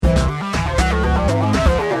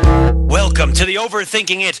Welcome to the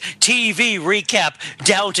Overthinking It TV recap,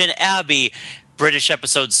 Downton Abbey, British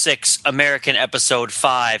episode 6, American episode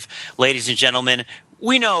 5. Ladies and gentlemen,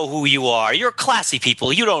 we know who you are. You're classy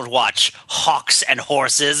people. You don't watch hawks and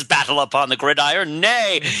horses battle upon the gridiron.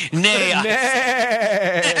 Nay.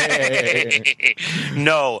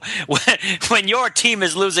 No. When your team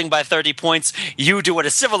is losing by 30 points, you do what a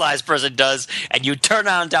civilized person does, and you turn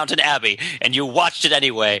on Downton Abbey, and you watched it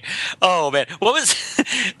anyway. Oh, man. What was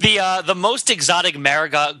the most exotic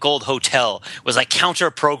Marigold Hotel was like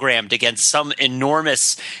counter-programmed against some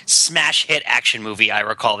enormous smash hit action movie, I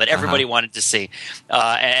recall, that everybody wanted to see.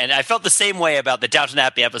 And I felt the same way about the Downton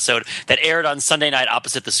Abbey episode that aired on Sunday night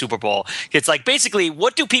opposite the Super Bowl. It's like, basically,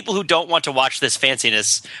 what do people who don't want to watch this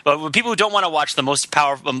fanciness, people who don't want to watch the most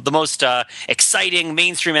powerful, the most exciting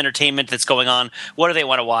mainstream entertainment that's going on, what do they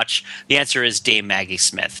want to watch? The answer is Dame Maggie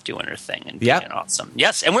Smith doing her thing and being awesome.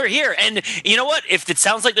 Yes, and we're here. And you know what? If it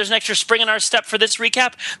sounds like there's an extra spring in our step for this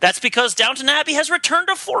recap, that's because Downton Abbey has returned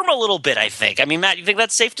to form a little bit, I think. I mean, Matt, you think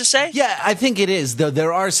that's safe to say? Yeah, I think it is, though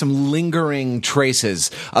there are some lingering traces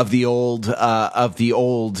of the old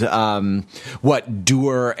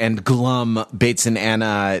Dewar and Glum, Bates and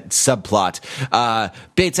Anna subplot.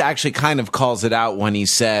 Bates actually kind of calls it out when he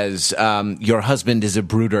says, your husband is a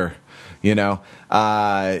brooder. You know?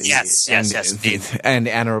 Yes. And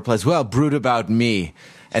Anna replies, well, brood about me.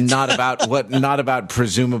 And not about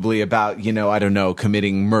presumably about, you know, I don't know,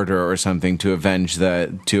 committing murder or something to avenge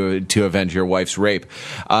to avenge your wife's rape.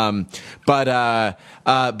 But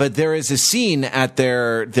there is a scene at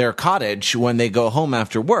their cottage when they go home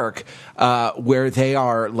after work, where they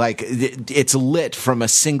are like, it's lit from a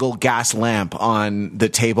single gas lamp on the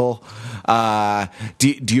table. Do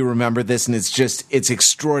you remember this? And it's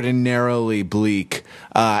extraordinarily bleak.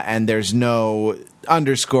 And there's no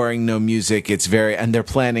underscoring, no music. And they're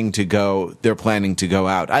planning to go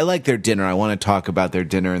out. I like their dinner. I want to talk about their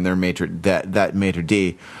dinner and their maitre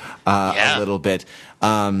d' a little bit.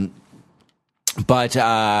 But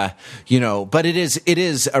it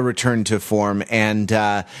is a return to form, and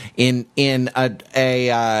in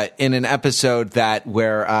an episode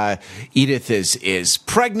where Edith is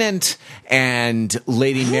pregnant, and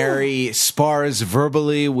Lady Mary spars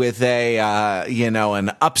verbally with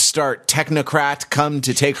an upstart technocrat come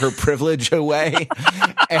to take her privilege away,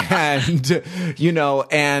 and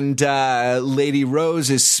Lady Rose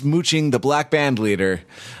is smooching the black band leader,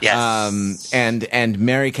 yes, and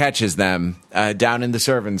Mary catches them. Down in the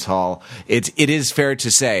servants' hall, it is fair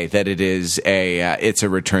to say that it's a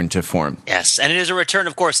return to form. Yes, and it is a return,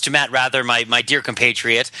 of course, to Matt Rather, my dear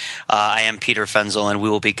compatriot. I am Peter Fenzel, and we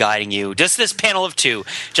will be guiding you. Just this panel of two,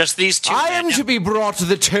 just these two. I am to be brought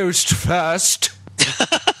the toast first.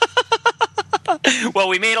 Well,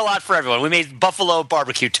 we made a lot for everyone. We made buffalo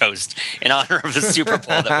barbecue toast in honor of the Super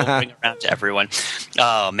Bowl that we'll bring around to everyone.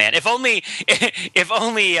 Oh man, if only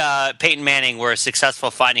Peyton Manning were successful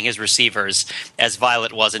finding his receivers as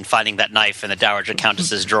Violet was in finding that knife in the Dowager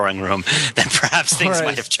Countess's drawing room, then perhaps things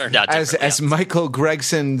might have turned out differently. As Michael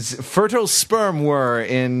Gregson's fertile sperm were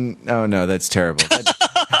in. Oh no, that's terrible.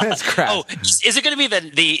 That's crap. Oh, is it going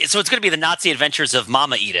to be so it's going to be the Nazi adventures of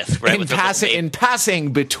Mama Edith, right? In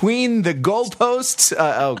passing between the goalposts.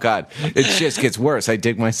 Oh God, it just gets worse. I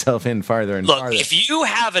dig myself in farther and farther. Look, if you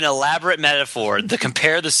have an elaborate metaphor to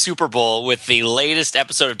compare the Super Bowl with the latest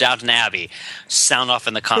episode of Downton Abbey, sound off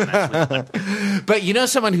in the comments. But you know,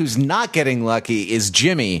 someone who's not getting lucky is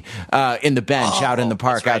Jimmy in the bench out in the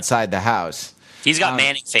park outside the house. He's got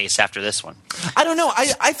Manning face after this one. I don't know.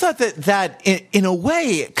 I thought that in a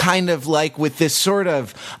way, kind of like with this sort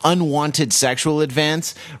of unwanted sexual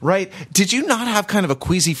advance, right? Did you not have kind of a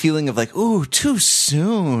queasy feeling of like, ooh, too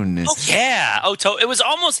soon? Oh, yeah. It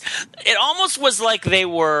almost was like they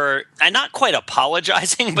were not quite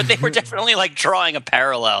apologizing, but they were definitely like drawing a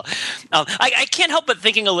parallel. I can't help but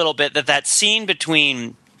thinking a little bit that scene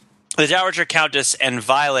between the Dowager Countess and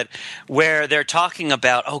Violet, where they're talking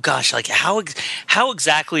about, oh gosh, like how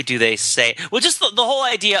exactly do they say? Well, just the whole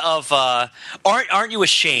idea of aren't you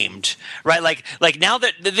ashamed, right? Like now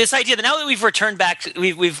that this idea that now that we've returned back,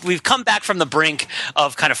 we've come back from the brink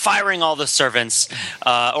of kind of firing all the servants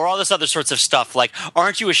or all this other sorts of stuff. Like,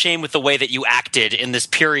 aren't you ashamed with the way that you acted in this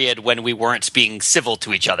period when we weren't being civil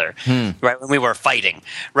to each other, right? When we were fighting,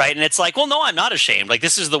 right? And it's like, well, no, I'm not ashamed. Like,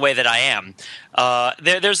 this is the way that I am.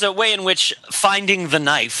 There's a way in which finding the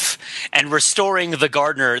knife and restoring the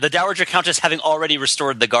gardener, the Dowager Countess having already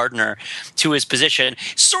restored the gardener to his position,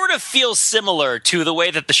 sort of feels similar to the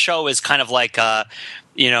way that the show is kind of like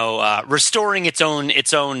restoring its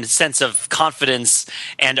own sense of confidence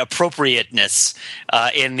and appropriateness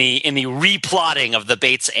in the replotting of the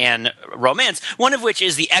Bates-Anne romance. One of which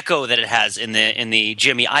is the echo that it has in the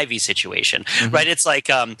Jimmy Ivy situation, right? It's like,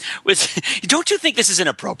 don't you think this is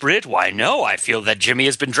inappropriate? Why, no. I feel that Jimmy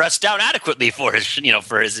has been dressed down adequately for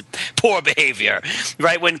his poor behavior,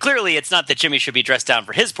 right? When clearly it's not that Jimmy should be dressed down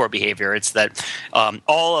for his poor behavior. It's that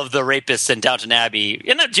all of the rapists in Downton Abbey.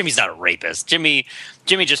 Jimmy's not a rapist. Jimmy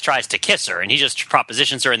just tries to kiss her, and he just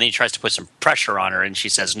propositions her, and then he tries to put some pressure on her, and she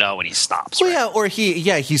says no, and he stops. Well, right? Yeah, or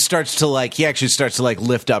he actually starts to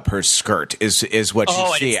lift up her skirt is what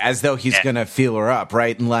you see, as though he's going to feel her up,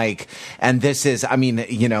 right? And this is,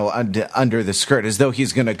 under the skirt, as though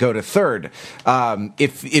he's going to go to third.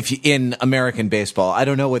 If in American baseball, I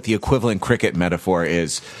don't know what the equivalent cricket metaphor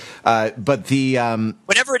is. But the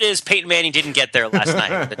whatever it is, Peyton Manning didn't get there last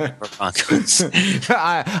night. The Denver Broncos.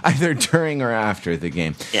 Either during or after the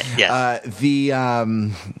game. Yeah.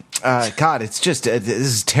 God, it's just this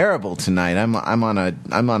is terrible tonight. I'm on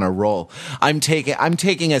a roll. I'm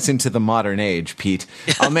taking us into the modern age, Pete.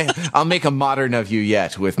 I'll make a modern of you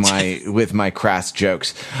yet with my crass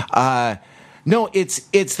jokes. No,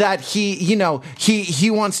 it's that he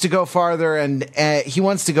wants to go farther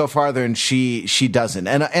and she doesn't,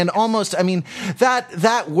 and almost,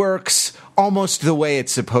 that works almost the way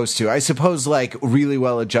it's supposed to. I suppose really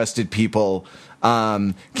well adjusted people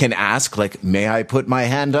can ask, may I put my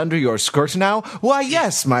hand under your skirt now? Why,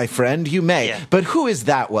 yes, my friend, you may. Yeah. But who is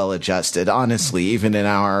that well adjusted, honestly, even in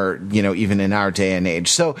our day and age?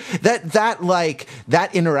 So that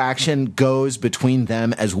interaction goes between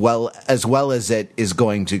them as well as it is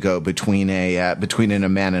going to go between a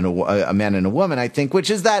man and a woman, I think, which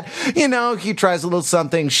is that, he tries a little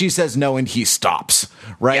something, she says no, and he stops,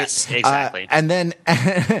 right? Yes, exactly. And then,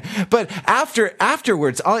 but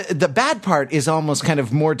afterwards, the bad part is almost kind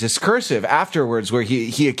of more discursive afterwards, where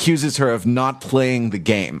he accuses her of not playing the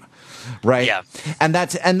game, right? Yeah. And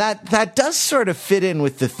that does sort of fit in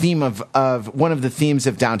with the theme of one of the themes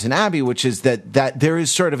of Downton Abbey, which is that there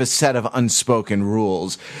is sort of a set of unspoken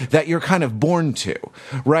rules that you're kind of born to,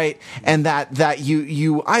 right? And that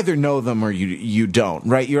you either know them or you don't,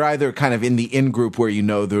 right? You're either kind of in the in-group where you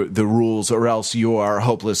know the rules, or else you are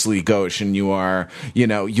hopelessly gauche and you are,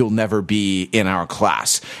 you'll never be in our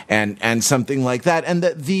class, and something like that. And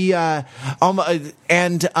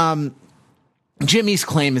Jimmy's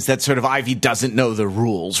claim is that sort of Ivy doesn't know the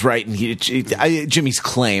rules, right? And Jimmy's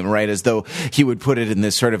claim, right, as though he would put it in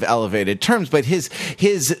this sort of elevated terms, but his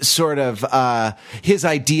sort of his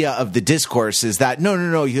idea of the discourse is that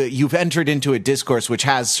no, you've entered into a discourse which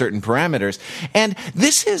has certain parameters, and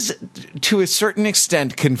this is to a certain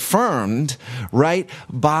extent confirmed, right,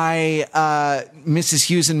 by Mrs.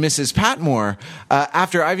 Hughes and Mrs. Patmore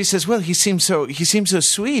after Ivy says, "Well, he seems so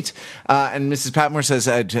sweet," and Mrs. Patmore says,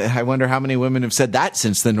 "I wonder how many women have said that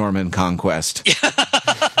since the Norman Conquest."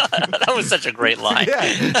 That was such a great line.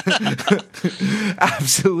 Yeah.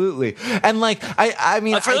 Absolutely. And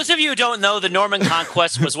for those of you who don't know, the Norman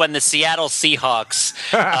Conquest was when the Seattle Seahawks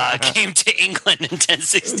came to England in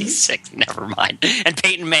 1066. Never mind. And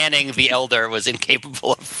Peyton Manning, the elder, was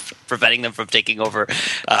incapable of preventing them from taking over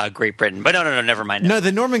Great Britain. But no, never mind. No,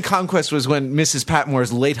 the Norman Conquest was when Mrs.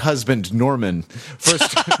 Patmore's late husband, Norman,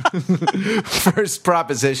 first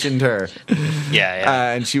propositioned her.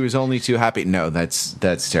 Yeah. And she was only too happy. No, that's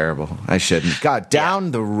terrible. I shouldn't. God,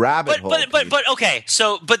 down the rabbit hole. But okay.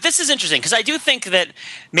 But this is interesting, because I do think that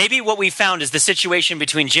maybe what we found is the situation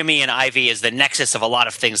between Jimmy and Ivy is the nexus of a lot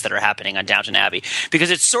of things that are happening on Downton Abbey, because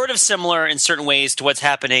it's sort of similar in certain ways to what's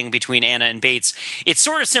happening between Anna and Bates. It's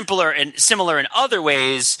sort of similar in other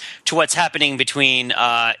ways to what's happening between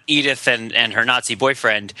Edith and her Nazi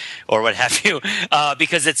boyfriend, or what have you,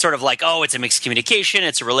 because it's sort of like, it's a mixed communication.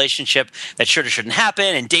 It's a relationship that should or shouldn't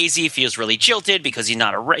happen, and Daisy feels really jilted because he's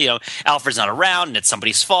not Alfred's not around, and it's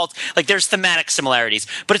somebody's fault. There's thematic similarities,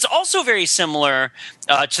 but it's also very similar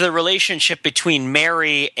to the relationship between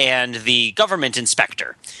Mary and the government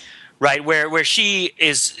inspector, right? Where she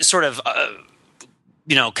is sort of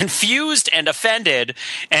confused and offended,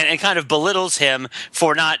 and kind of belittles him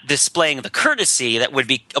for not displaying the courtesy that would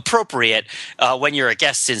be appropriate when you're a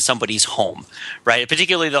guest in somebody's home, right?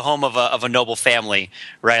 Particularly the home of a noble family,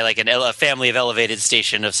 right? Like a family of elevated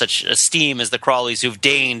station of such esteem as the Crawleys, who've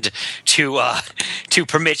deigned to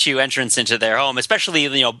permit you entrance into their home, especially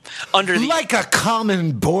under the like a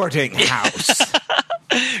common boarding house.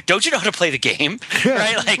 Don't you know how to play the game,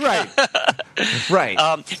 right?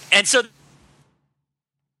 Right. And so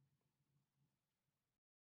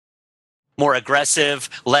more aggressive,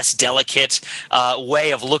 less delicate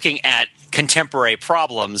way of looking at contemporary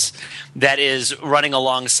problems that is running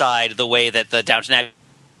alongside the way that the Downton Abbey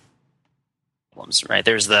problems, right?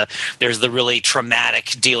 There's the really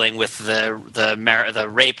traumatic dealing with the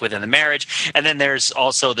rape within the marriage, and then there's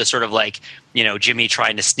also the sort of like, you know, Jimmy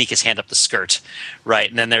trying to sneak his hand up the skirt, right?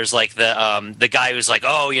 And then there's like the guy who's like,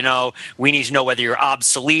 oh, you know, we need to know whether you're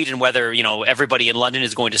obsolete and whether, you know, everybody in London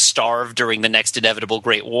is going to starve during the next inevitable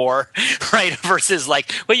Great War, right? Versus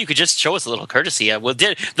like, well, you could just show us a little courtesy.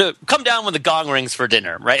 Come down when the gong rings for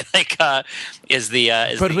dinner, right? Like,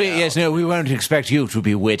 we won't expect you to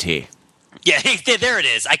be witty. Yeah, there it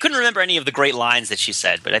is. I couldn't remember any of the great lines that she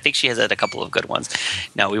said, but I think she has had a couple of good ones.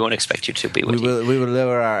 No, we won't expect you to be witty. We will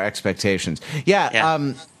lower our expectations.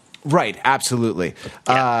 Yeah. Right, absolutely.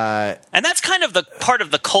 Yeah. And that's kind of the part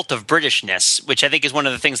of the cult of Britishness, which I think is one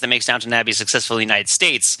of the things that makes Downton Abbey successful in the United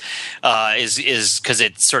States, is because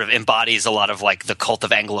it sort of embodies a lot of like the cult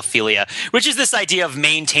of Anglophilia, which is this idea of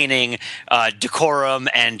maintaining decorum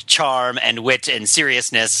and charm and wit and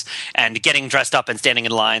seriousness and getting dressed up and standing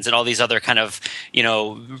in lines and all these other kind of, you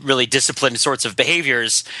know, really disciplined sorts of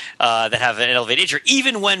behaviors that have an elevated nature,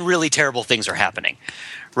 even when really terrible things are happening.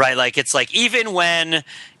 Right, like it's like even when,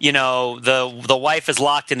 you know, the wife is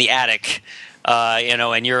locked in the attic, you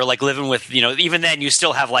know, and you're like living with, you know, even then you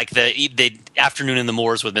still have like the afternoon in the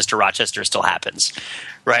moors with Mr. Rochester still happens,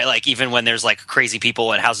 right? Like even when there's like crazy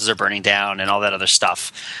people and houses are burning down and all that other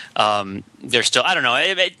stuff, there's still, I don't know.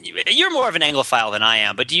 You're more of an Anglophile than I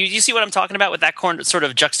am, but do you see what I'm talking about with that sort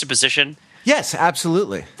of juxtaposition? Yes,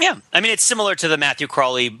 absolutely. Yeah. I mean, it's similar to the Matthew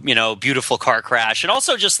Crawley, you know, beautiful car crash, and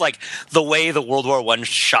also just like the way the World War I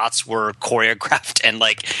shots were choreographed and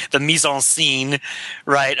like the mise en scene,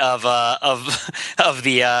 right, of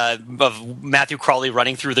Matthew Crawley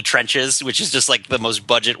running through the trenches, which is just like the most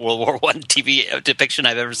budget World War I TV depiction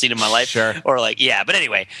I've ever seen in my life. Sure. Or like, yeah. But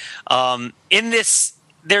anyway, in this,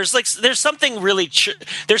 there's something really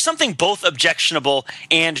there's something both objectionable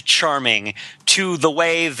and charming to the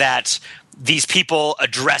way that these people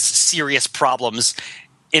address serious problems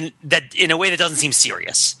in a way that doesn't seem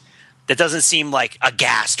serious, that doesn't seem like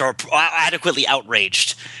aghast or adequately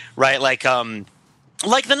outraged, right? Like the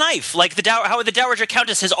knife, like how the Dowager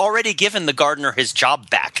Countess has already given the gardener his job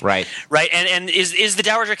back, right? And is the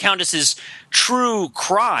Dowager Countess's true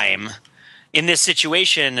crime in this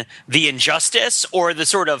situation the injustice or the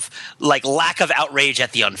sort of like lack of outrage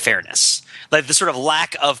at the unfairness? Like the sort of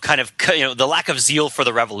lack of kind of, you know, the lack of zeal for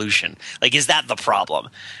the revolution. Like, is that the problem,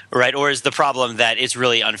 right? Or is the problem that it's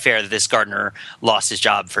really unfair that this gardener lost his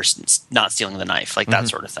job for not stealing the knife? Like that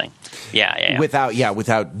sort of thing. Yeah.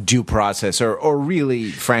 Without due process or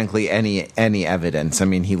really, frankly, any evidence. I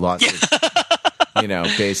mean, he lost it, you know,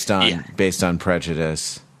 based on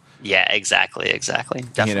prejudice. Yeah, exactly.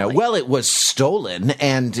 Definitely. You know, well, it was stolen,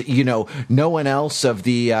 and you know, no one else of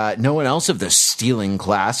the stealing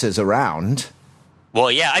class is around.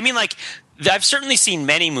 Well, yeah, I mean, like, I've certainly seen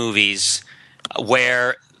many movies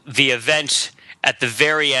where the event at the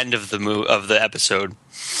very end of the episode,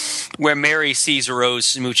 where Mary sees Rose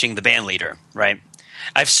smooching the band leader, right?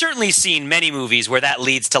 I've certainly seen many movies where that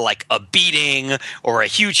leads to like a beating or a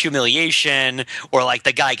huge humiliation or like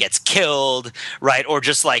the guy gets killed, right? Or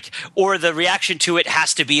just like, or the reaction to it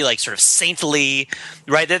has to be like sort of saintly,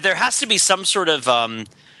 right? There has to be some sort of,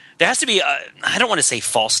 there has to be, I don't want to say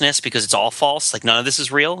falseness because it's all false. Like none of this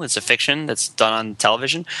is real. It's a fiction that's done on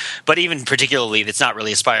television. But even particularly, it's not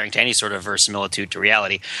really aspiring to any sort of verisimilitude to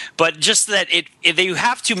reality. But just that you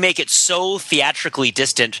have to make it so theatrically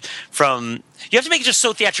distant from. You have to make it just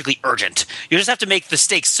so theatrically urgent. You just have to make the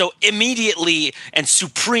stakes so immediately and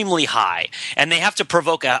supremely high, and they have to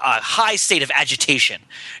provoke a high state of agitation.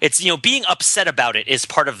 It's, you know, being upset about it is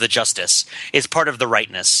part of the justice, is part of the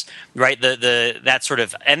rightness, right? That sort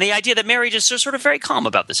of, and the idea that Mary is sort of very calm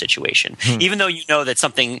about the situation, even though you know that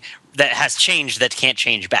something that has changed that can't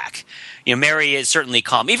change back. You know, Mary is certainly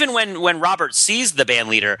calm. Even when Robert sees the band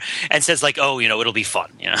leader and says like, oh, you know, it'll be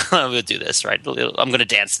fun. You know, we'll do this, right? I'm going to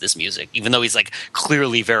dance to this music, even though he's like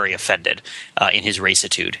clearly very offended in his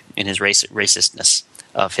racitude, in his racistness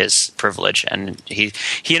of his privilege. And he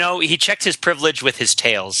checked his privilege with his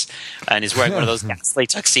tails and is wearing one of those ghastly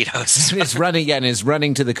tuxedos. He's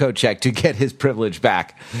running to the coat check to get his privilege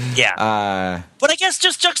back. Yeah. But I guess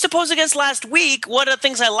just juxtaposed against last week, one of the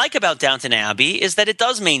things I like about Downton Abbey is that it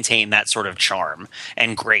does maintain that sort of charm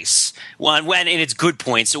and grace when in its good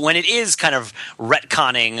points, when it is kind of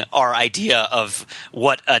retconning our idea of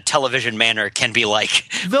what a television manor can be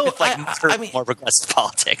like. Though, with more progressive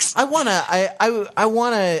politics. I want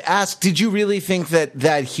want to ask, did you really think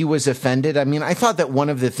that he was offended? I mean, I thought that one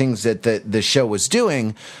of the things that the show was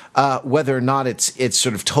doing, whether or not it's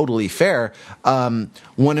sort of totally fair,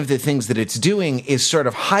 one of the things that it's doing is sort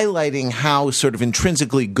of highlighting how sort of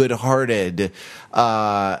intrinsically good-hearted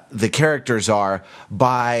the characters are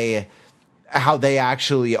by how they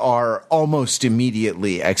actually are almost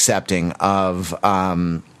immediately accepting of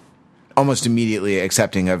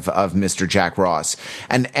Mr. Jack Ross,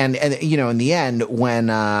 and you know, in the end, when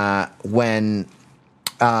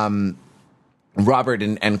Robert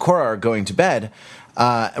and Cora are going to bed,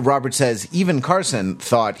 Robert says even Carson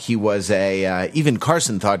thought he was a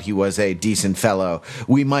decent fellow.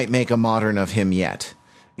 We might make a modern of him yet.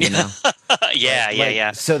 You know?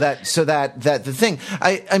 Yeah. So that the thing.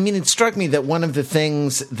 I mean, it struck me that one of the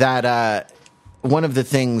things,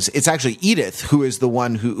 it's actually Edith who is the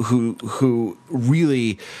one who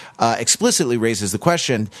really explicitly raises the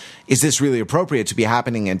question: is this really appropriate to be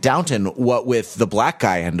happening in Downton? What with the black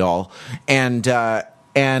guy and all, and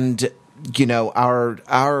you know,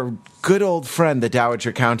 our good old friend, the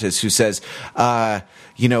Dowager Countess, who says,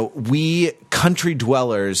 you know, we country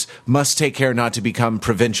dwellers must take care not to become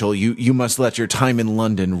provincial. You must let your time in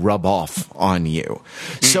London rub off on you.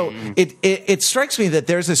 So it strikes me that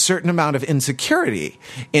there's a certain amount of insecurity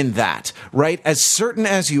in that, right? As certain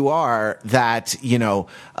as you are that, you know,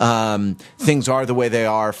 things are the way they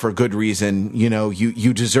are for good reason, you know,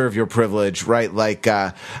 you deserve your privilege, right? Like,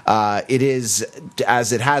 it is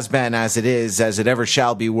as it has been, as it is, as it ever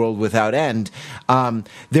shall be, world without end.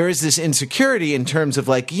 There is this insecurity in terms of,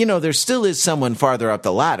 like, you know, there still is someone farther up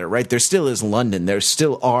the ladder, right? There still is London. There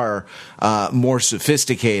still are more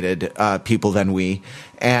sophisticated people than we,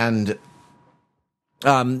 and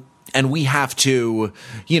we have to,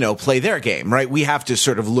 you know, play their game, right? We have to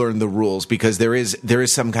sort of learn the rules because there is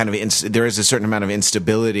some kind of there is a certain amount of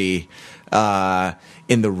instability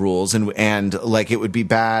in the rules, and like, it would be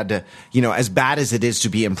bad, you know, as bad as it is to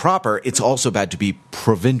be improper, it's also bad to be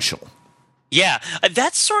provincial. Yeah,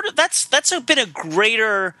 that's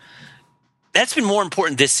been more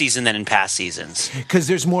important this season than in past seasons. Because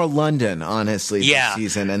there's more London, honestly, this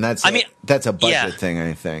season, and that's a budget thing,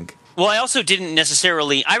 I think. Well, I also didn't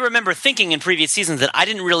necessarily – I remember thinking in previous seasons that I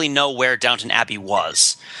didn't really know where Downton Abbey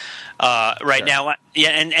was. Right now,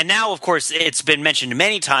 and now, of course, it's been mentioned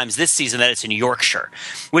many times this season that it's in Yorkshire,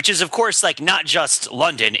 which is, of course, like, not just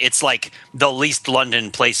London. It's like the least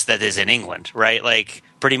London place that is in England, right? Like,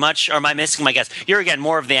 pretty much. Or am I missing my guess? You're, again,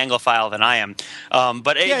 more of the Anglophile than I am.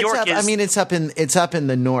 But York is. I mean, it's up in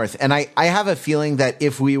the north, and I have a feeling that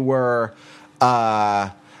if we were,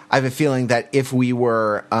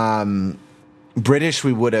 British,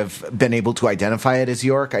 we would have been able to identify it as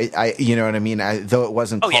York. I you know what I mean? Though it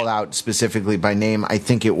wasn't called out specifically by name, I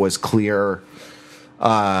think it was clear,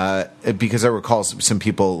 because I recall some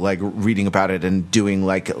people, like, reading about it and doing,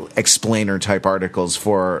 like, explainer type articles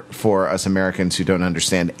for us Americans who don't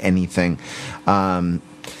understand anything. That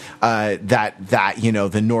you know,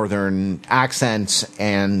 the northern accents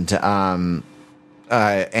and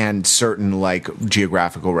certain, like,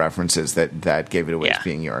 geographical references that gave it away as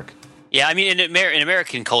being York. Yeah, I mean, in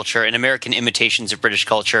American culture, in American imitations of British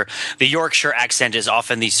culture, the Yorkshire accent is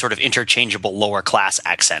often the sort of interchangeable lower class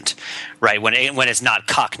accent, right? When it's not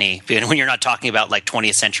Cockney, when you're not talking about, like,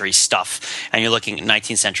 20th century stuff and you're looking at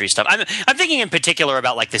 19th century stuff. I'm thinking in particular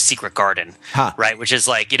about, like, The Secret Garden, right? Which is,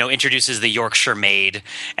 like, you know, introduces the Yorkshire maid,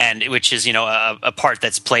 and which is, you know, a part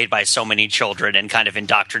that's played by so many children and kind of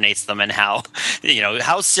indoctrinates them in how, you know,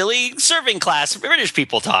 how silly serving class British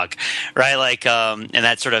people talk, right? Like, and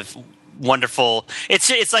that sort of wonderful.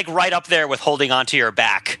 It's like right up there with holding onto your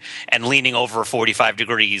back and leaning over 45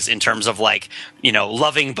 degrees in terms of, like, you know,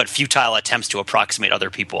 loving but futile attempts to approximate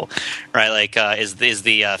other people, right? Like, is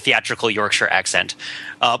the theatrical Yorkshire accent.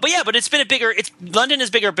 But it's been London is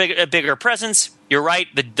a bigger presence. You're right.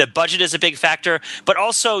 The budget is a big factor, but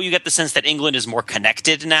also you get the sense that England is more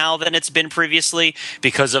connected now than it's been previously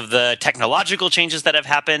because of the technological changes that have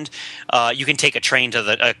happened. You can take a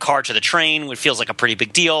car to the train, which feels like a pretty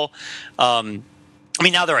big deal. I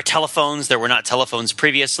mean, now there are telephones. There were not telephones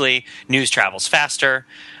previously. News travels faster.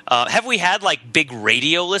 Have we had, like, big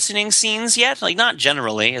radio listening scenes yet? Like, not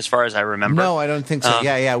generally, as far as I remember. No, I don't think so.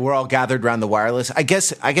 Yeah, we're all gathered around the wireless. I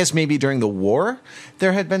guess maybe during the war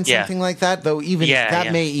there had been something like that, though. Even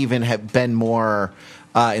may even have been more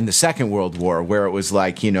in the Second World War, where it was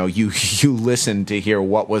like, you know, you listened to hear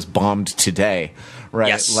what was bombed today. Right,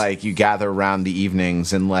 yes. Like, you gather around the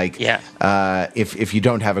evenings, and, like, if you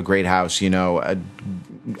don't have a great house, you know,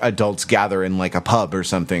 adults gather in, like, a pub or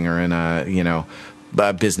something, or in a, you know,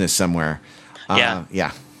 business somewhere.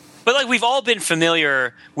 Yeah. But like we've all been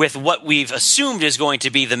familiar with what we've assumed is going to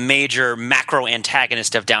be the major macro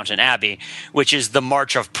antagonist of Downton Abbey, which is the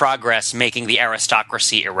march of progress, making the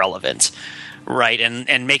aristocracy irrelevant, right?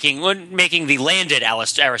 And making the landed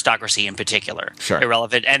aristocracy in particular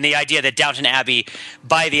irrelevant, and the idea that Downton Abbey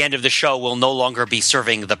by the end of the show will no longer be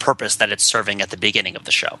serving the purpose that it's serving at the beginning of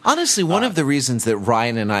the show. Honestly, one of the reasons that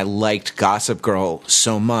Ryan and I liked Gossip Girl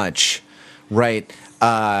so much, right?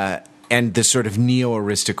 And the sort of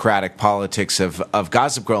neo-aristocratic politics of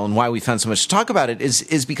Gossip Girl, and why we found so much to talk about it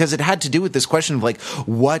is because it had to do with this question of like,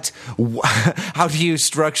 how do you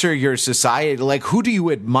structure your society? Like, who do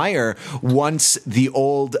you admire once the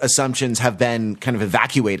old assumptions have been kind of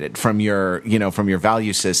evacuated from your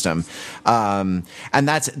value system? And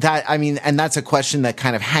that's a question that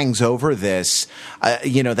kind of hangs over this,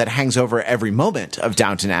 that hangs over every moment of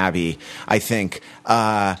Downton Abbey, I think.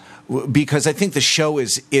 Because I think the show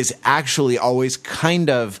is actually always kind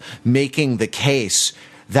of making the case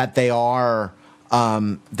that they are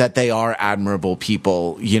admirable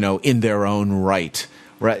people, in their own right.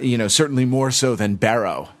 Certainly more so than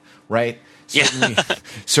Barrow, right?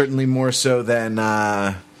 Certainly more so than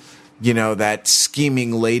that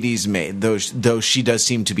scheming lady's maid. Though she does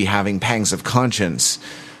seem to be having pangs of conscience.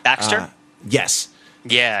 Baxter? Yes.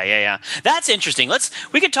 Yeah. That's interesting.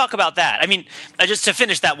 We could talk about that. I mean, just to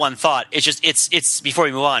finish that one thought, it's before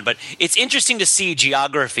we move on, but it's interesting to see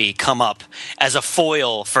geography come up as a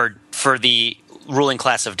foil for the ruling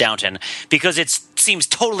class of Downton, because it seems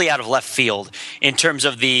totally out of left field in terms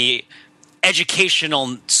of the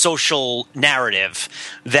educational social narrative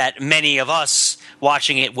that many of us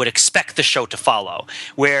watching it would expect the show to follow,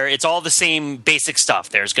 where it's all the same basic stuff.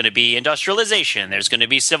 There's going to be industrialization. There's going to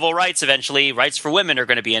be civil rights eventually. Rights for women are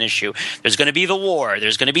going to be an issue. There's going to be the war.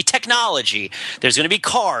 There's going to be technology. There's going to be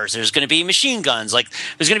cars. There's going to be machine guns. Like,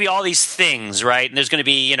 there's going to be all these things, right? And there's going to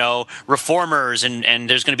be, reformers and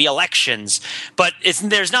there's going to be elections. But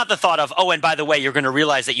there's not the thought of, oh, and by the way, you're going to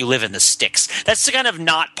realize that you live in the sticks. That's kind of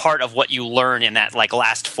not part of what you learn in that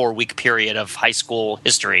last 4-week period of high school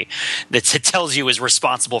history that it tells you is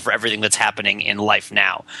responsible for everything that's happening in life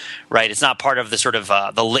now, right? It's not part of the sort of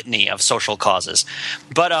the litany of social causes.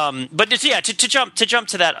 But to jump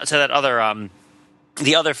to that other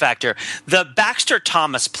the other factor, the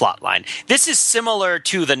Baxter-Thomas plotline. This is similar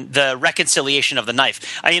to the reconciliation of the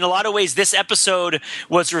knife. I mean, in a lot of ways, this episode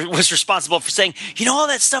was responsible for saying, all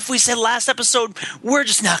that stuff we said last episode, we're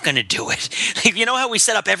just not going to do it. You know how we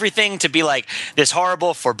set up everything to be like this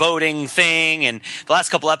horrible foreboding thing, and the last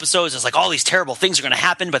couple episodes, it's like all these terrible things are going to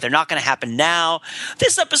happen, but they're not going to happen now.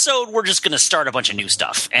 This episode, we're just going to start a bunch of new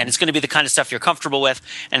stuff, and it's going to be the kind of stuff you're comfortable with,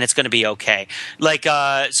 and it's going to be okay.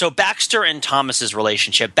 So Baxter and Thomas's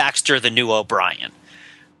relationship, Baxter the new O'Brien,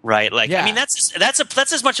 right? I mean, that's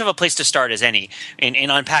as much of a place to start as any in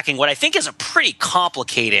unpacking what I think is a pretty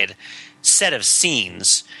complicated set of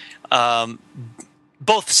scenes,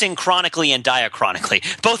 both synchronically and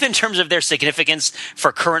diachronically, both in terms of their significance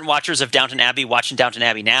for current watchers of Downton Abbey watching Downton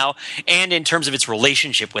Abbey now, and in terms of its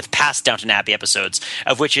relationship with past Downton Abbey episodes,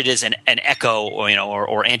 of which it is an echo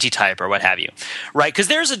or antitype or what have you, right? Because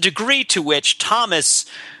there's a degree to which Thomas,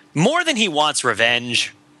 more than he wants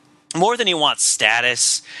revenge, more than he wants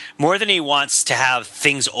status, more than he wants to have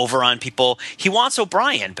things over on people, he wants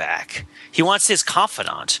O'Brien back. He wants his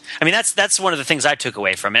confidant. I mean, that's one of the things I took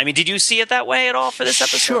away from it. I mean, did you see it that way at all for this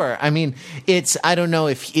episode? Sure. I mean, I don't know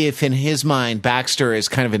if in his mind Baxter is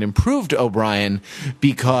kind of an improved O'Brien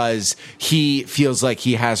because he feels like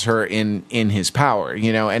he has her in his power,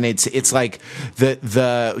 and it's like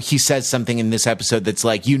he says something in this episode that's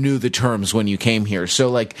like, you knew the terms when you came here. So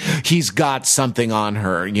like he's got something on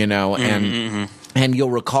her, and you'll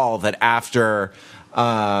recall that after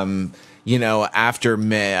Sleazy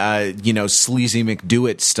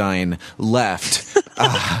McDewittstein left.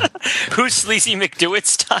 Who's Sleazy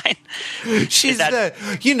McDewittstein? She's the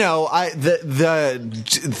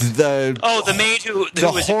maid who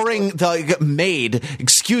the was whoring the maid.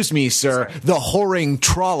 Excuse me, sir. The whoring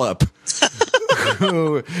trollop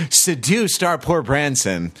who seduced our poor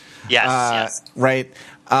Branson. Yes. Right.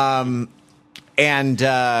 And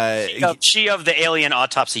she of the alien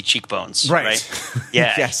autopsy cheekbones, right?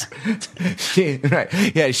 Yeah. Yes.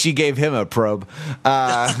 She gave him a probe.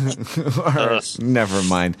 Never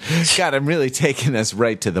mind. God, I'm really taking us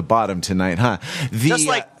right to the bottom tonight, huh? Just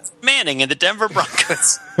like Manning in the Denver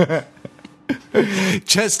Broncos.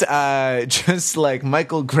 just like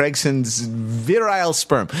Michael Gregson's virile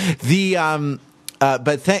sperm.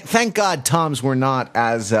 but thank God Tom's were not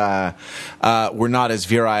as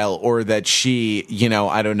virile, or that she,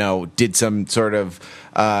 I don't know, did some sort of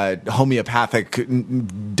homeopathic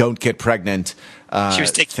don't get pregnant. She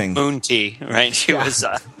was taking moon tea, right? She was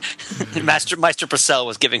Meister Purcell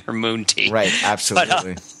was giving her moon tea, right?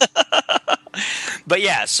 Absolutely. But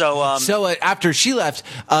yeah, so after she left,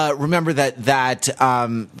 remember that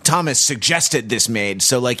Thomas suggested this maid.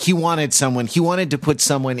 So like he wanted to put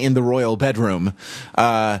someone in the royal bedroom,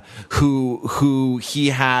 who he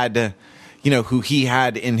had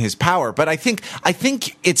in his power. But I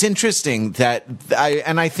think it's interesting that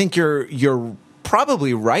I think you're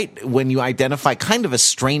probably right when you identify kind of a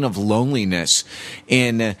strain of loneliness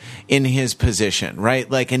in his position,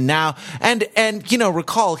 right? Like, and now, and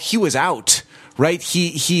recall he was out, right?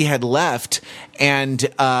 He had left, and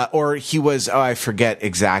or he was, I forget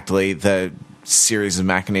exactly the series of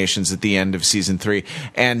machinations at the end of season 3,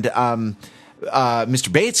 and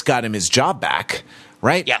Mr. Bates got him his job back.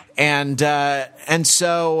 Right. Yeah. And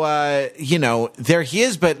so, there he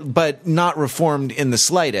is, but not reformed in the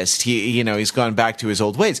slightest. He's gone back to his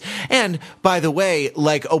old ways. And by the way,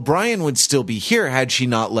 like, O'Brien would still be here had she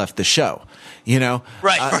not left the show.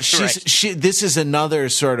 Right. This is another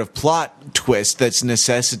sort of plot twist that's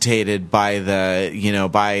necessitated by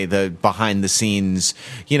the behind the scenes,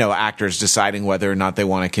 actors deciding whether or not they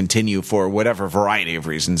want to continue for whatever variety of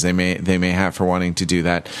reasons they may have for wanting to do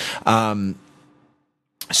that.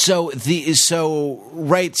 He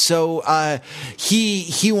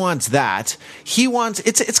wants that. He wants,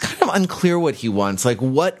 it's kind of unclear what he wants. Like,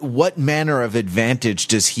 what manner of advantage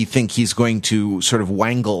does he think he's going to sort of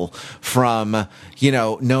wangle from,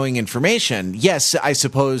 knowing information? Yes, I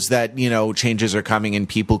suppose that, changes are coming and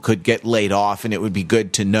people could get laid off, and it would be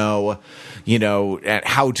good to know,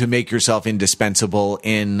 how to make yourself indispensable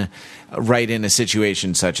in a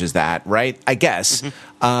situation such as that, right? I guess.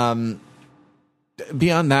 Mm-hmm.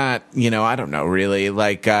 Beyond that, I don't know really.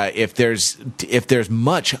 Like, if there's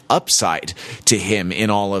much upside to him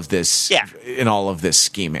in all of this, in all of this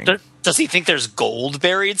scheming. Does he think there's gold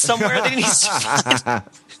buried somewhere that he needs to find?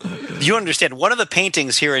 You understand, one of the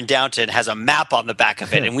paintings here in Downton has a map on the back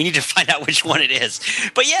of it, and we need to find out which one it is.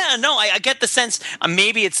 But yeah, no, I get the sense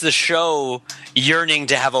maybe it's the show yearning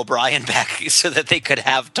to have O'Brien back so that they could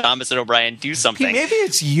have Thomas and O'Brien do something. Maybe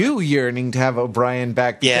it's you yearning to have O'Brien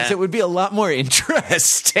back, because it would be a lot more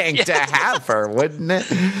interesting to have her, wouldn't it?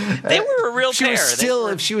 They were a real pair.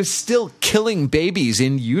 If she was still killing babies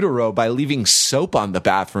in utero by leaving soap on the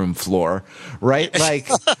bathroom floor, right? Like,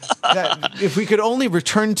 if we could only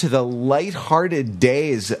return to the lighthearted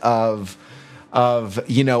days of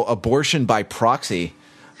abortion by proxy.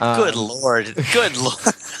 Good Lord.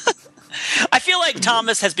 I feel like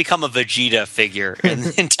Thomas has become a Vegeta figure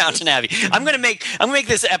in Downton Abbey. I'm gonna make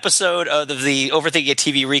this episode of the Overthinking It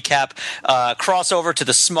TV recap cross over to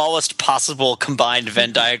the smallest possible combined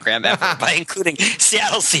Venn diagram ever by including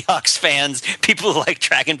Seattle Seahawks fans, people who like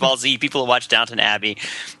Dragon Ball Z, people who watch Downton Abbey,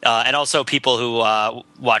 and also people who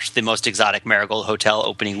watch the Most Exotic Marigold Hotel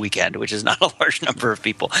opening weekend, which is not a large number of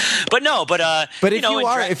people. But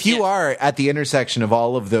if you are at the intersection of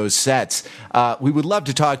all of those sets, we would love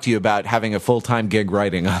to talk to you about having a full-time gig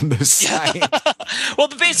writing on this site. Well,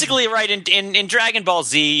 basically, right, in Dragon Ball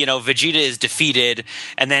Z, Vegeta is defeated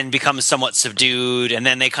and then becomes somewhat subdued, and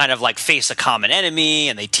then they kind of like face a common enemy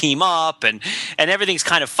and they team up and everything's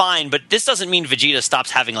kind of fine, but this doesn't mean Vegeta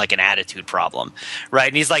stops having like an attitude problem, right?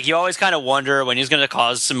 And he's like, you always kind of wonder when he's going to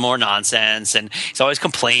cause some more nonsense, and he's always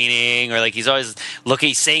complaining, or like he's always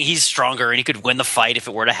saying he's stronger and he could win the fight if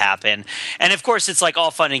it were to happen. And of course, it's like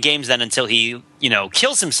all fun and games then until he,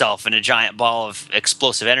 kills himself in a giant ball of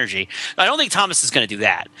explosive energy. I don't think Thomas is going to do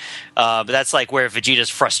that. But that's like where Vegeta's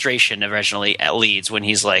frustration originally leads, when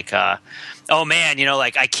he's like, oh man,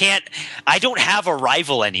 I don't have a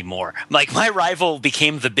rival anymore. Like, my rival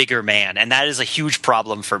became the bigger man, and that is a huge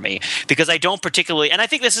problem for me, because I don't particularly, and I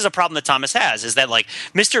think this is a problem that Thomas has, is that like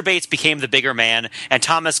Mr. Bates became the bigger man and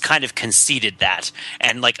Thomas kind of conceded that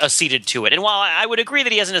and like acceded to it. And while I would agree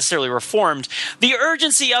that he hasn't necessarily reformed, the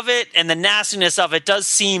urgency of it and the nastiness of it does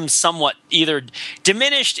seem somewhat either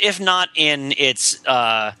diminished, if not in its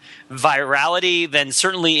virality, then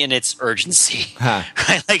certainly in its urgency. Huh.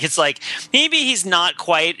 Right? Like, it's like, maybe he's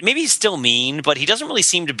still mean, but he doesn't really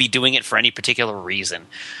seem to be doing it for any particular reason.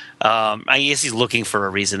 I guess he's looking for a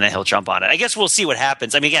reason that he'll jump on it. I guess we'll see what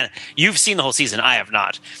happens. I mean, again, you've seen the whole season. I have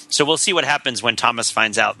not. So we'll see what happens when Thomas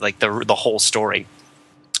finds out like the whole story.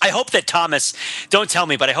 I hope that Thomas, don't tell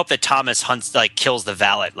me, but I hope that Thomas kills the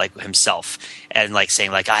valet like himself and like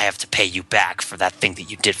saying like, I have to pay you back for that thing that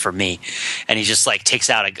you did for me. And he just like takes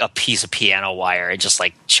out a piece of piano wire and just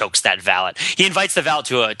like chokes that valet. He invites the valet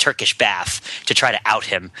to a Turkish bath to try to out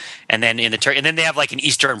him. And then and then they have like an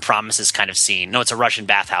Eastern Promises kind of scene. No, it's a Russian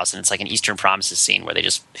bathhouse, and it's like an Eastern Promises scene where they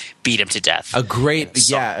just beat him to death. A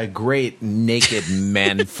great naked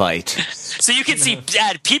man fight. So you can see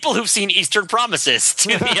people who've seen Eastern Promises to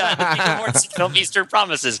the people who have seen film Eastern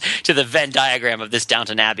Promises to the Venn diagram of this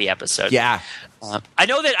Downton Abbey episode. Yeah. I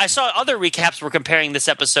know that I saw other recaps were comparing this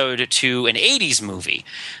episode to an 80s movie,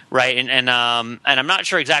 right? And I'm not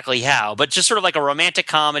sure exactly how, but just sort of like a romantic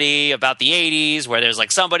comedy about the 80s where there's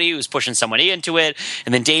like somebody who's pushing somebody into it,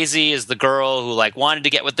 and then Daisy is the girl who like wanted to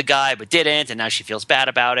get with the guy but didn't, and now she feels bad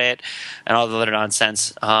about it, and all the other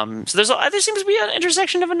nonsense. So there seems to be an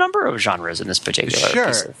intersection of a number of genres in this particular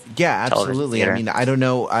piece of yeah, absolutely. theater. I mean, I don't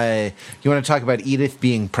know. You want to talk about Edith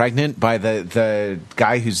being pregnant by the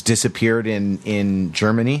guy who's disappeared in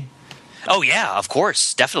Germany? Oh, yeah, of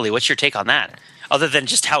course. Definitely. What's your take on that? Other than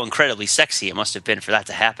just how incredibly sexy it must have been for that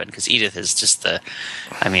to happen, because Edith is just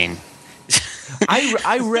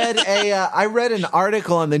I read an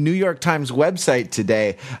article on the New York Times website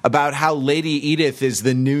today about how Lady Edith is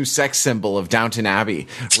the new sex symbol of Downton Abbey,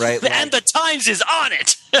 right? And the Times is on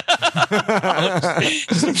it.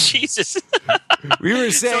 Jesus. We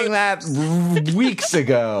were saying that weeks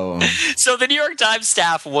ago. So the New York Times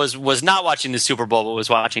staff was not watching the Super Bowl, but was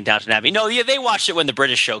watching Downton Abbey. No, they watched it when the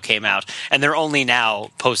British show came out, and they're only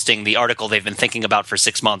now posting the article they've been thinking about for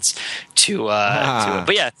 6 months to it.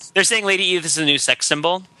 But yeah, they're saying Lady Edith is the new sex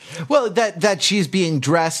symbol. Well, that she's being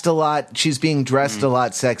dressed a lot. She's being dressed a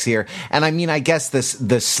lot sexier. And I mean, I guess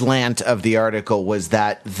the slant of the article was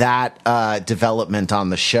that development on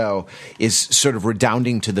the show is sort of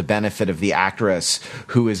redounding to the benefit of the actress,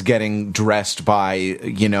 who is getting dressed by,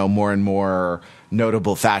 more and more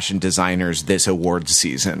notable fashion designers this awards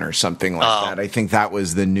season or something like that. I think that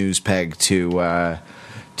was the news peg to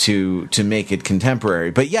make it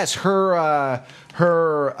contemporary. But yes, her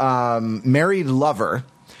married lover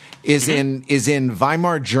is in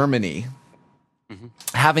Weimar, Germany. Mm-hmm.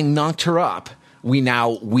 Having knocked her up, we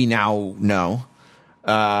now know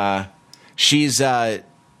she's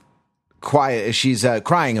quiet. She's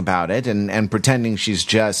crying about it and pretending she's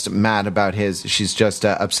just mad about she's just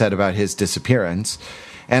upset about his disappearance.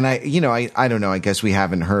 And I don't know. I guess we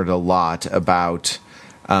haven't heard a lot about.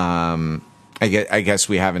 I guess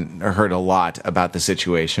we haven't heard a lot about the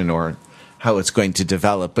situation or how it's going to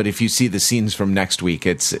develop. But if you see the scenes from next week,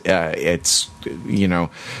 it's going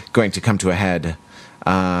to come to a head.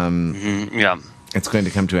 Yeah, it's going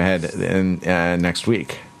to come to a head in next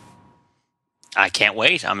week. I can't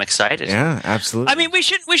wait. I'm excited. Yeah, absolutely. I mean, we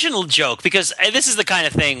shouldn't joke, because this is the kind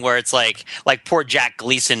of thing where it's like poor Jack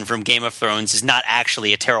Gleeson from Game of Thrones is not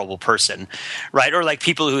actually a terrible person, right? Or like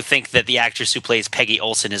people who think that the actress who plays Peggy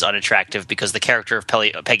Olson is unattractive because the character of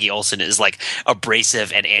Peggy Olson is like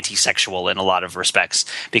abrasive and anti-sexual in a lot of respects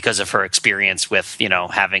because of her experience with,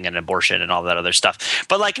 having an abortion and all that other stuff.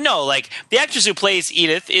 But the actress who plays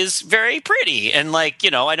Edith is very pretty, and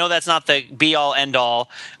I know that's not the be all end all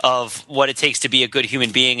of what it takes to be a good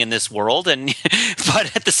human being in this world, and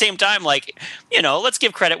but at the same time, let's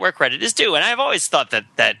give credit where credit is due. And I've always thought that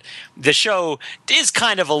the show is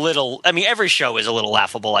kind of a little, I mean, every show is a little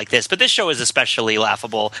laughable like this, but this show is especially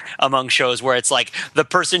laughable among shows where it's like the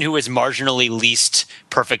person who is marginally least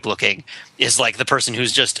perfect looking is like the person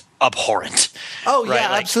who's just abhorrent. Oh, right?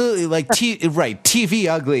 Yeah, absolutely. Right. TV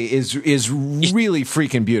ugly is really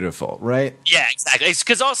freaking beautiful, right? Yeah, exactly. It's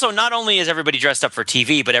because also not only is everybody dressed up for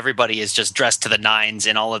TV, but everybody is just dressed to the nines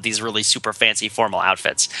in all of these really super fancy formal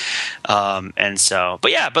outfits.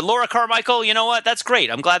 But Laura Carmichael, you know what? That's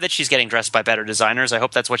great. I'm glad that she's getting dressed by better designers. I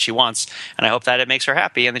hope that's what she wants, and I hope that it makes her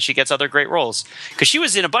happy and that she gets other great roles. Because she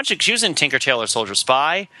was in she was in Tinker Tailor Soldier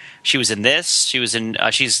Spy. She was in this. She was in.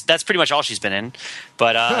 That's pretty much all she's been in.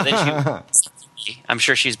 But I'm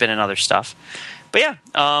sure she's been in other stuff. But yeah.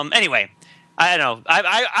 Anyway, I don't know.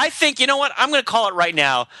 I think, you know what? I'm going to call it right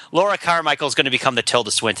now. Laura Carmichael is going to become the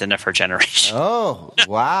Tilda Swinton of her generation. Oh,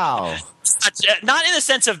 wow. Not in the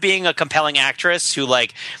sense of being a compelling actress who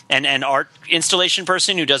an art installation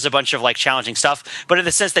person who does a bunch of challenging stuff, but in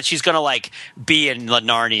the sense that she's going to be in the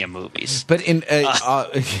Narnia movies. But in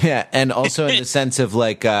and also in the sense of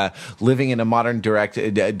living in a modern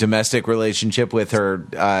domestic relationship with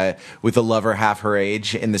her with a lover half her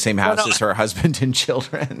age in the same house as her husband and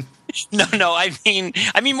children. No. I mean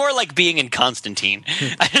more like being in Constantine.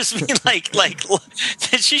 I just mean like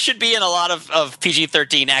she should be in a lot of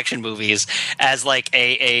PG-13 action movies as like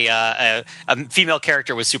a female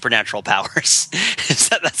character with supernatural powers.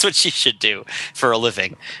 That's what she should do for a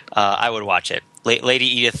living. I would watch it. Lady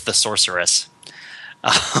Edith the Sorceress.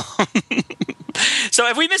 So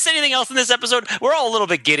if we missed anything else in this episode, we're all a little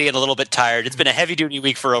bit giddy and a little bit tired. It's been a heavy-duty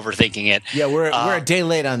week for overthinking it. Yeah, we're a day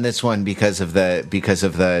late on this one because of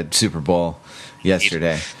the Super Bowl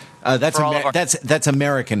yesterday. That's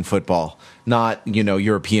American football, not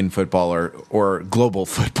European football or global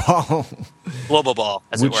football. Global ball,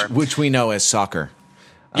 as it were, which we know as soccer.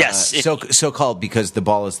 Yes, so called because the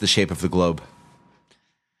ball is the shape of the globe.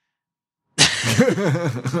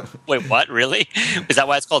 Wait, what? Really? Is that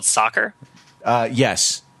why it's called soccer?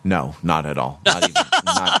 Yes. No, not at all.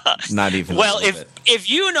 Not even. Well, if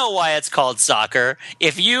you know why it's called soccer,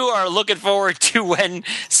 if you are looking forward to when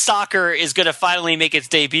soccer is going to finally make its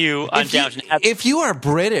debut on Downton Abbey, if you are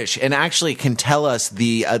British and actually can tell us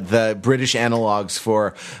the British analogs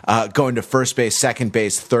for going to first base, second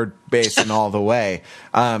base, third base, and all the way,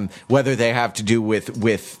 whether they have to do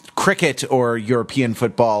with cricket or European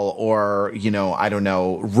football or I don't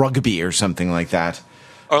know, rugby or something like that.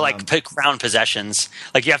 Or like crown possessions.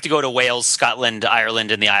 Like you have to go to Wales, Scotland,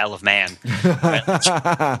 Ireland, and the Isle of Man.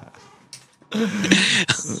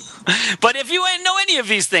 But if you know any of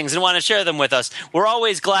these things and want to share them with us, we're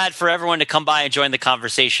always glad for everyone to come by and join the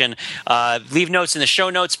conversation. Leave notes in the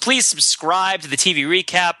show notes. Please subscribe to the TV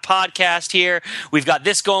Recap podcast here. We've got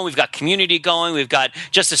this going. We've got Community going. We've got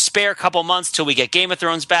just a spare couple months till we get Game of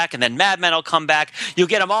Thrones back, and then Mad Men will come back. You'll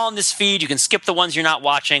get them all in this feed. You can skip the ones you're not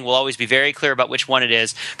watching. We'll always be very clear about which one it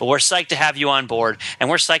is. But we're psyched to have you on board, and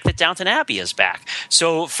we're psyched that Downton Abbey is back.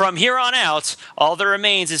 So from here on out, all that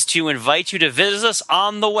remains is to invite you to visit us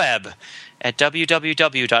on the web at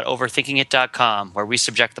www.overthinkingit.com, where we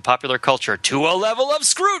subject the popular culture to a level of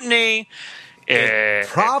scrutiny it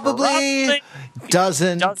probably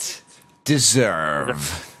doesn't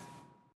deserve.